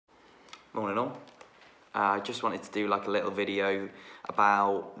Morning all. I just wanted to do like a little video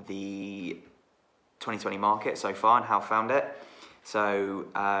about the 2020 market so far and how I found it. So,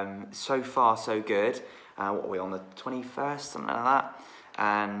 so far so good. What are we on, the 21st, something like that?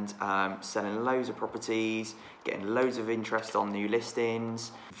 And selling loads of properties, getting loads of interest on new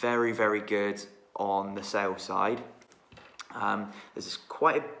listings. Very, very good on the sales side. There's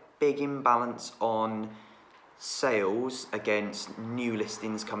quite a big imbalance on sales against new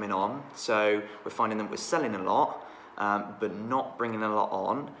listings coming on. So we're finding that we're selling a lot, but not bringing a lot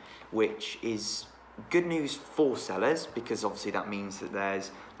on, which is good news for sellers because obviously that means that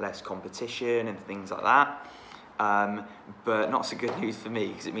there's less competition and things like that. But not so good news for me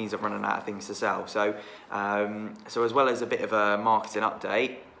because it means I'm running out of things to sell. So, so as well as a bit of a marketing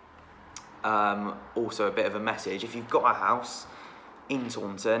update, also a bit of a message. If you've got a house in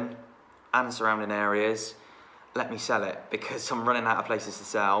Taunton and surrounding areas, let me sell it because I'm running out of places to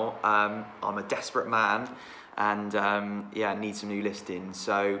sell. I'm a desperate man and yeah, need some new listings.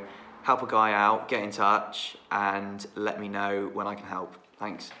 So help a guy out, get in touch and let me know when I can help.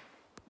 Thanks.